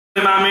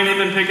My man, he's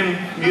been picking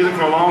music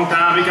for a long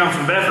time. He comes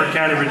from Bedford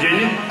County,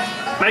 Virginia.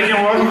 Make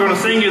him welcome. We're going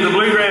to sing you the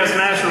Bluegrass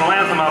National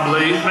Anthem, I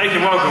believe. Make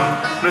him welcome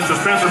Mr.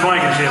 Spencer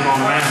Blankenship on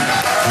the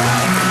band.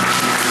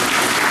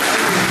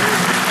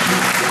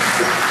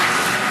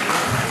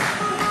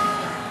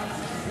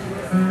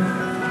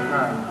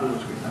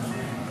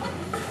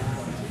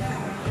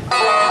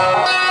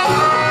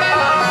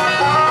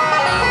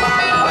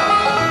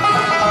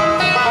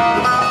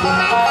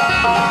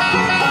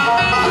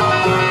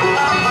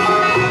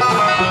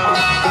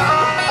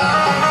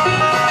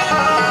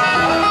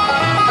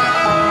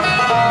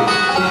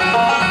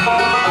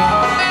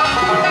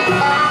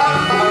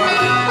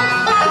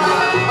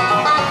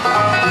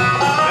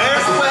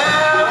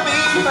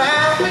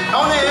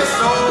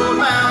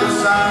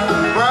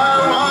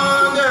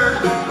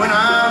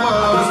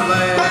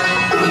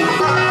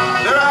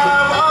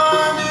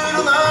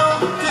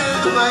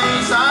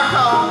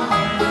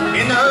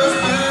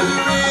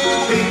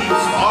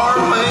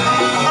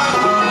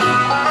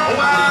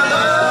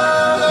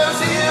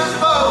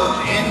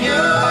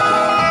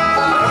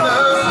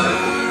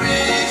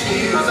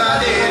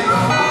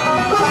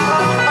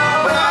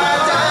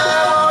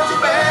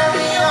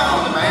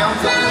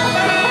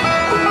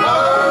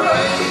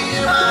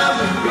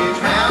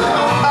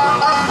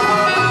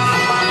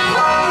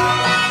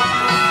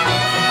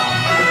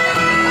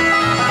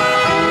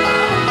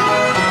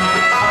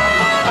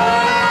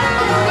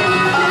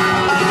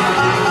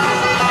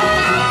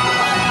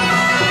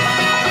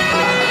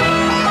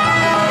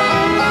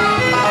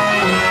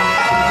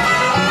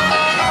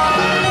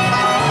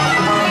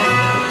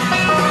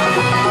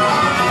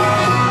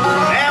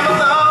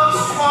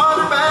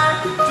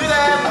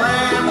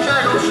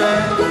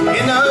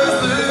 In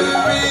those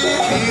Blue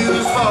Ridge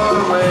hills far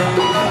away,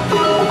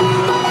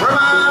 where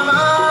my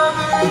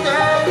mother and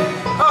daddy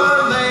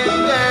are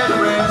laid at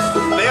rest,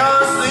 they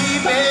are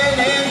sleeping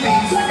in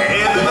peace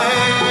together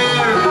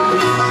there.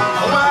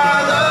 Oh,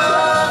 I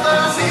love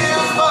those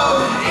hills for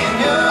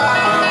Virginia,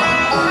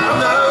 from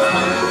those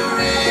Blue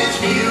Ridge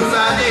hills I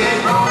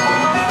did.